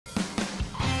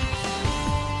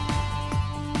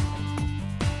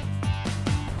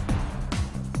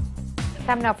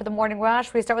Time now for the morning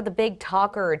rush. We start with the big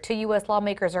talker. 2 U.S.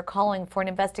 lawmakers are calling for an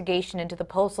investigation into the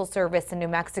Postal Service in New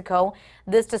Mexico.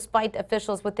 This despite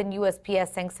officials within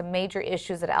USPS saying some major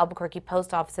issues at Albuquerque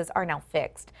post offices are now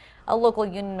fixed. A local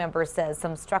union member says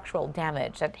some structural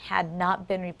damage that had not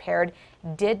been repaired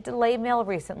did delay mail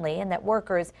recently, and that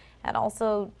workers had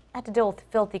also had to deal with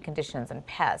filthy conditions and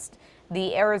pests.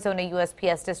 The Arizona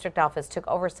USPS district office took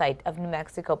oversight of New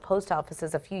Mexico post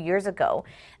offices a few years ago.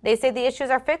 They say the issues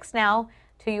are fixed now.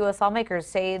 2 U.S. lawmakers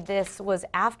say this was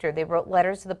after they wrote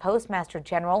letters to the Postmaster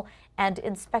General and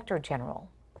Inspector General.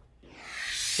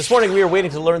 This morning, we are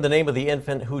waiting to learn the name of the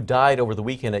infant who died over the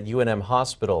weekend at UNM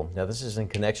Hospital. Now, this is in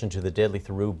connection to the deadly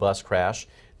Through bus crash.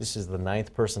 This is the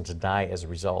 9th person to die as a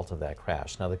result of that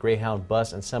crash. Now, the Greyhound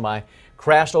bus and semi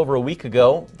crashed over a week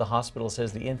ago. The hospital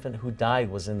says the infant who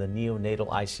died was in the neonatal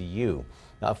ICU.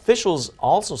 Now, officials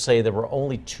also say there were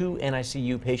only 2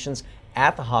 NICU patients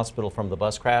at the hospital from the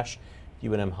bus crash.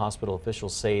 UNM hospital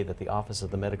officials say that the Office of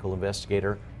the Medical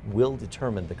Investigator will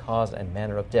determine the cause and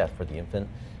manner of death for the infant.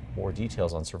 More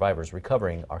details on survivors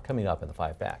recovering are coming up in the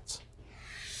 5 Facts.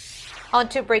 On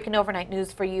to breaking overnight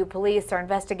news for you. Police are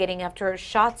investigating after a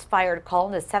shots fired call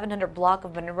in the 700 block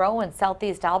of Monroe in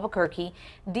southeast Albuquerque.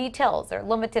 Details are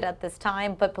limited at this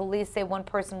time, but police say 1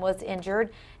 person was injured.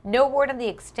 No word on the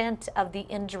extent of the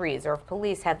injuries or if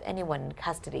police have anyone in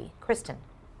custody. Kristen.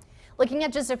 Looking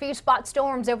at just a few spot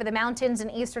storms over the mountains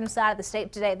and eastern side of the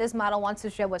state today, this model wants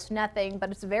to show us nothing, but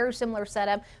it's a very similar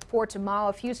setup for tomorrow.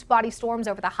 A few spotty storms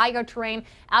over the higher terrain.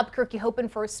 Albuquerque hoping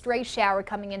for a stray shower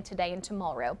coming in today and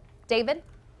tomorrow. David?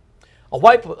 A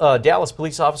white Dallas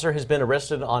police officer has been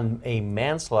arrested on a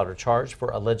manslaughter charge for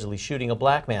allegedly shooting a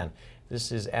black man.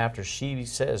 This is after she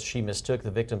says she mistook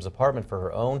the victim's apartment for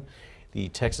her own. The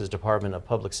Texas Department of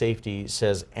Public Safety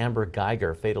says Amber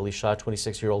Geiger fatally shot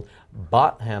 26-year-old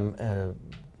Botham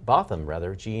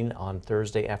Jean on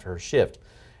Thursday after her shift.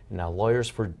 Now, lawyers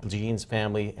for Jean's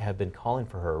family have been calling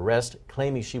for her arrest,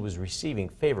 claiming she was receiving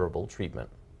favorable treatment.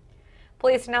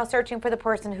 Police are now searching for the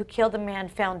person who killed a man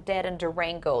found dead in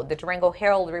Durango. The Durango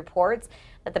Herald reports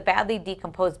that the badly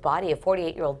decomposed body of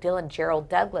 48-year-old Dylan Gerald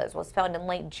Douglas was found in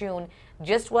late June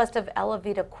just west of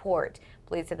Alameda Court.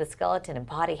 Police said the skeleton and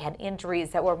body had injuries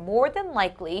that were more than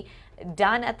likely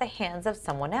done at the hands of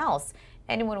someone else.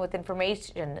 Anyone with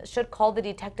information should call the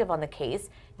detective on the case.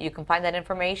 You can find that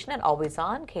information at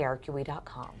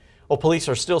alwaysonkRQE.com. Well, police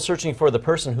are still searching for the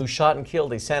person who shot and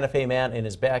killed a Santa Fe man in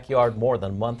his backyard more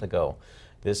than a month ago.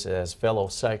 This as fellow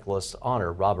cyclist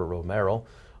honor Robert Romero.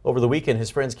 Over the weekend, his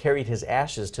friends carried his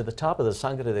ashes to the top of the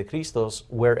Sangre de Cristos,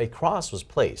 where a cross was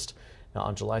placed. Now,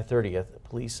 on July 30th,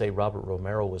 police say Robert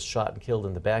Romero was shot and killed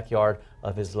in the backyard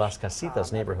of his Las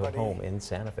Casitas neighborhood home in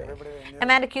Santa Fe. A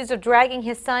man accused of dragging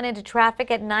his son into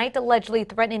traffic at night, allegedly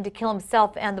threatening to kill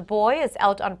himself and the boy, is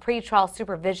out on pretrial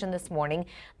supervision this morning.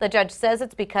 The judge says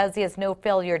it's because he has no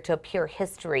failure to appear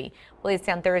history. Police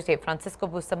say on Thursday, Francisco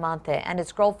Bustamante and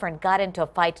his girlfriend got into a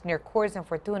fight near Coors and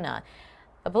Fortuna.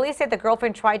 The police say the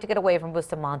girlfriend tried to get away from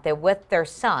Bustamante with their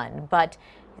son, but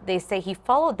they say he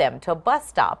followed them to a bus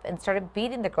stop and started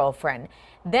beating the girlfriend.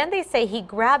 Then they say he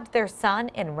grabbed their son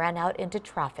and ran out into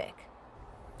traffic.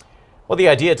 Well, the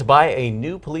idea to buy a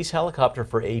new police helicopter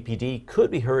for APD could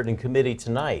be heard in committee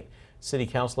tonight. City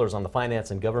councilors on the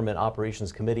Finance and Government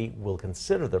Operations Committee will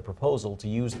consider the proposal to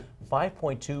use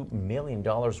 $5.2 million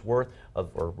worth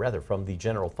of, or rather from the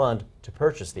general fund to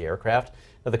purchase the aircraft.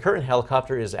 Now, the current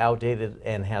helicopter is outdated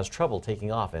and has trouble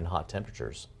taking off in hot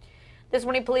temperatures. This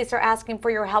morning, police are asking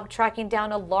for your help tracking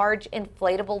down a large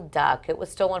inflatable duck. It was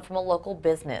stolen from a local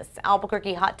business.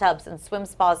 Albuquerque Hot Tubs and Swim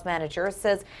Spas manager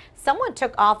says someone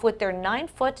took off with their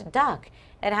 9-foot duck.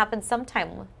 It happened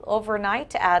sometime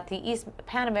overnight at the East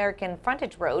Pan American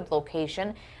Frontage Road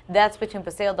location. That's between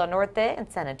Paseo del Norte and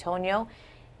San Antonio.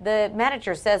 The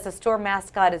manager says the store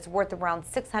mascot is worth around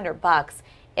 $600.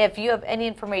 If you have any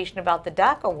information about the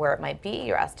duck or where it might be,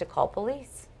 you're asked to call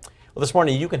police. Well, this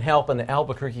morning you can help an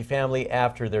Albuquerque family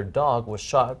after their dog was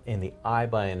shot in the eye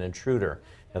by an intruder.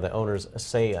 Now, the owners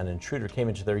say an intruder came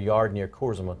into their yard near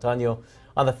Coors and Montaño.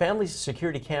 On the family's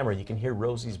security camera, you can hear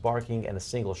Rosie's barking and a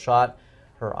single shot.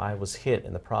 Her eye was hit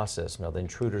in the process. Now, the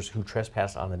intruders who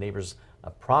trespassed on the neighbor's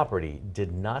property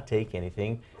did not take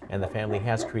anything, and the family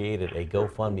has created a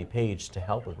GoFundMe page to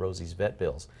help with Rosie's vet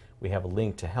bills. We have a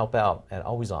link to help out at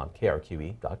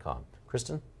alwaysonkRQE.com.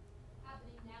 Kristen?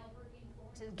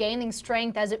 Gaining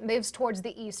strength as it moves towards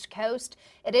the east coast.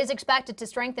 It is expected to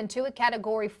strengthen to a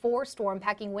Category 4 storm,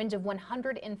 packing winds of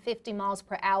 150 miles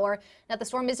per hour. Now, the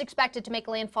storm is expected to make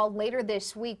landfall later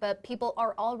this week, but people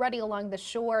are already along the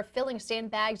shore filling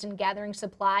sandbags and gathering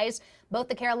supplies. Both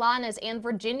the Carolinas and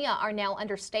Virginia are now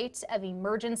under states of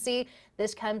emergency.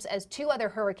 This comes as 2 other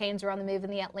hurricanes are on the move in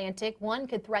the Atlantic. One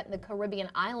could threaten the Caribbean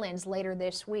islands later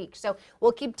this week. So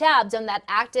we'll keep tabs on that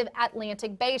active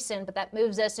Atlantic basin, but that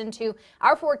moves us into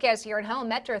our forecast here at home.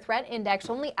 Metro Threat Index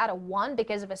only at a 1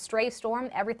 because of a stray storm.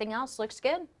 Everything else looks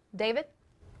good. David?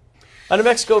 A New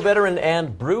Mexico veteran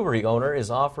and brewery owner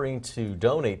is offering to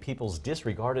donate people's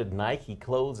disregarded Nike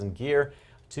clothes and gear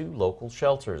to local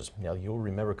shelters. Now, you'll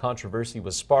remember controversy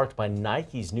was sparked by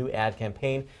Nike's new ad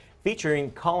campaign featuring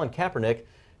Colin Kaepernick.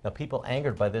 Now, people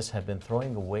angered by this have been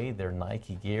throwing away their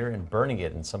Nike gear and burning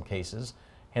it in some cases.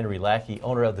 Henry Lackey,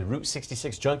 owner of the Route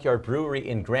 66 Junkyard Brewery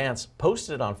in Grants,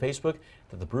 posted on Facebook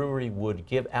that the brewery would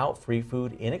give out free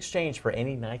food in exchange for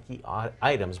any Nike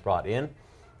items brought in.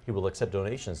 He will accept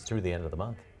donations through the end of the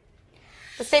month.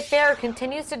 The State Fair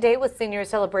continues today with Senior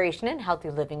Celebration and Healthy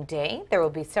Living Day. There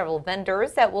will be several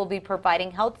vendors that will be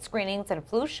providing health screenings and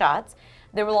flu shots.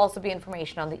 There will also be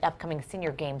information on the upcoming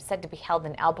senior games set to be held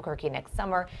in Albuquerque next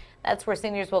summer. That's where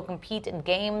seniors will compete in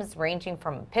games ranging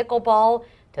from pickleball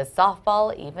to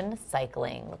softball, even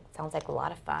cycling. Sounds like a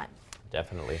lot of fun.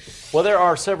 Definitely. Well, there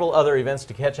are several other events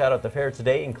to catch out at the fair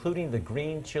today, including the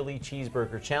Green Chili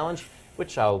Cheeseburger Challenge,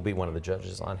 which I will be one of the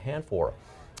judges on hand for.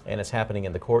 And it's happening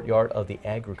in the courtyard of the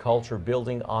Agriculture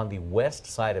Building on the west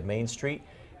side of Main Street.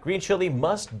 Green chili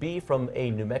must be from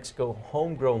a New Mexico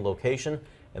homegrown location,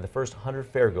 and the first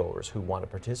 100 fairgoers who want to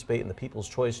participate in the People's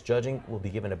Choice judging will be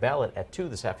given a ballot at 2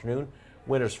 this afternoon.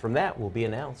 Winners from that will be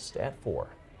announced at 4.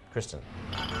 Kristen.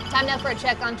 Time now for a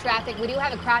check on traffic. We do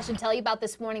have a crash to tell you about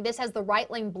this morning. This has the right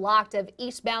lane blocked of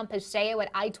eastbound Paseo at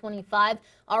I-25.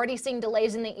 Already seeing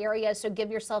delays in the area, so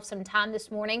give yourself some time this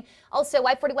morning. Also,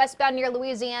 I-40 westbound near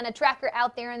Louisiana. Tracker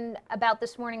out there and about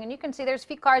this morning, and you can see there's a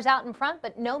few cars out in front,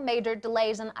 but no major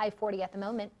delays on I-40 at the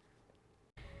moment.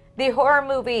 The horror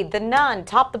movie The Nun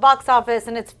topped the box office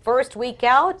in its first week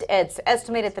out. It's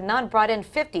estimated The Nun brought in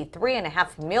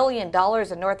 $53.5 million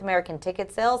in North American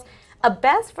ticket sales, a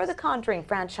best for the Conjuring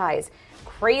franchise.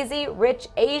 Crazy Rich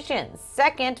Asians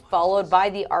second, followed by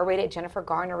the R-rated Jennifer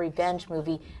Garner revenge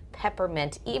movie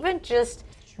Peppermint. Even just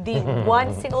the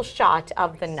one single shot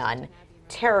of The Nun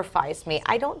terrifies me.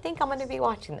 I don't think I'm going to be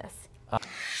watching this.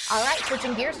 All right,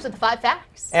 switching gears to the 5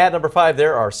 facts. At number 5,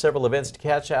 there are several events to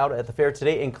catch out at the fair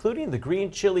today, including the Green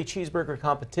Chili Cheeseburger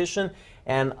competition.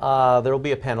 And there will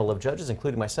be a panel of judges,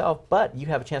 including myself, but you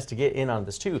have a chance to get in on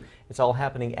this too. It's all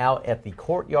happening out at the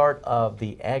courtyard of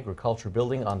the Agriculture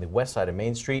Building on the west side of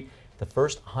Main Street. The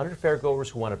first 100 fairgoers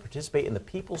who want to participate in the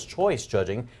People's Choice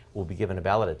judging will be given a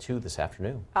ballot at 2 this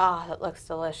afternoon. Ah, that looks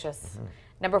delicious.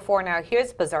 Number 4 now, here's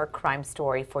a bizarre crime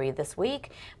story for you this week.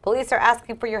 Police are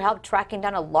asking for your help tracking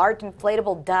down a large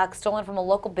inflatable duck stolen from a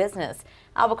local business.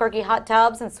 Albuquerque Hot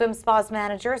Tubs and Swim Spas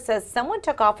manager says someone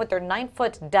took off with their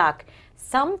 9-foot duck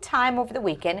sometime over the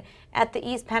weekend at the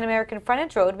East Pan American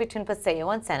Frontage Road between Paseo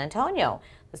and San Antonio.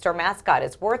 The store mascot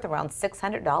is worth around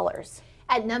 $600.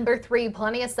 At number 3,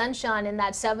 plenty of sunshine in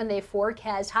that 7-day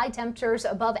forecast. High temperatures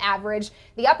above average.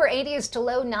 The upper 80s to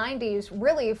low 90s,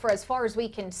 really for as far as we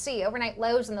can see. Overnight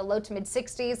lows in the low to mid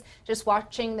 60s. Just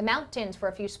watching the mountains for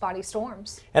a few spotty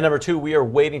storms. At number 2, we are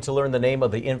waiting to learn the name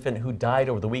of the infant who died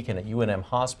over the weekend at UNM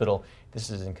Hospital. This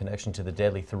is in connection to the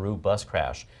deadly Through bus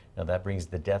crash. Now that brings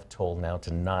the death toll now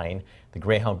to 9. The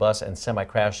Greyhound bus and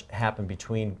semi-crash happened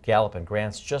between Gallup and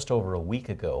Grants just over a week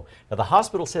ago. Now the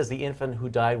hospital says the infant who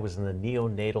died was in the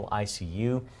neonatal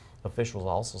ICU. Officials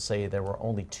also say there were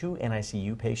only 2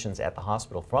 NICU patients at the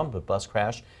hospital from the bus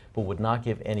crash, but would not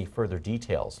give any further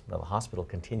details. Now the hospital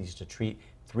continues to treat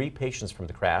 3 patients from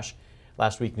the crash.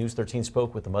 Last week, News 13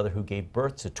 spoke with the mother who gave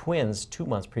birth to twins 2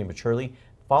 months prematurely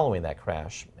following that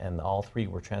crash, and all 3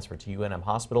 were transferred to UNM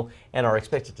Hospital and are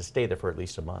expected to stay there for at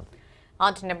least a month.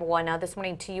 On to number 1 now. This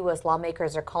morning, 2 U.S.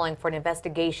 lawmakers are calling for an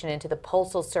investigation into the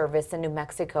Postal Service in New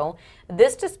Mexico.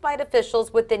 This despite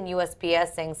officials within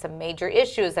USPS saying some major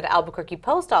issues at Albuquerque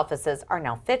post offices are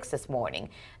now fixed this morning.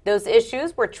 Those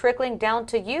issues were trickling down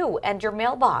to you and your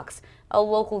mailbox. A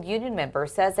local union member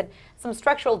says that some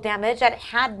structural damage that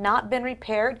had not been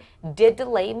repaired did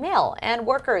delay mail, and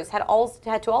workers had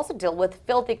to also deal with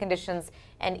filthy conditions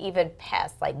and even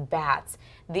pests like bats.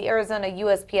 The Arizona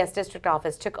USPS district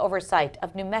office took oversight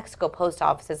of New Mexico post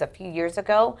offices a few years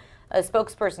ago. A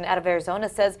spokesperson out of Arizona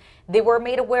says they were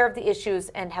made aware of the issues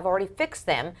and have already fixed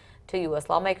them. 2 U.S.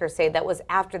 lawmakers say that was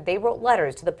after they wrote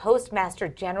letters to the Postmaster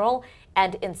General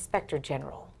and Inspector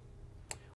General.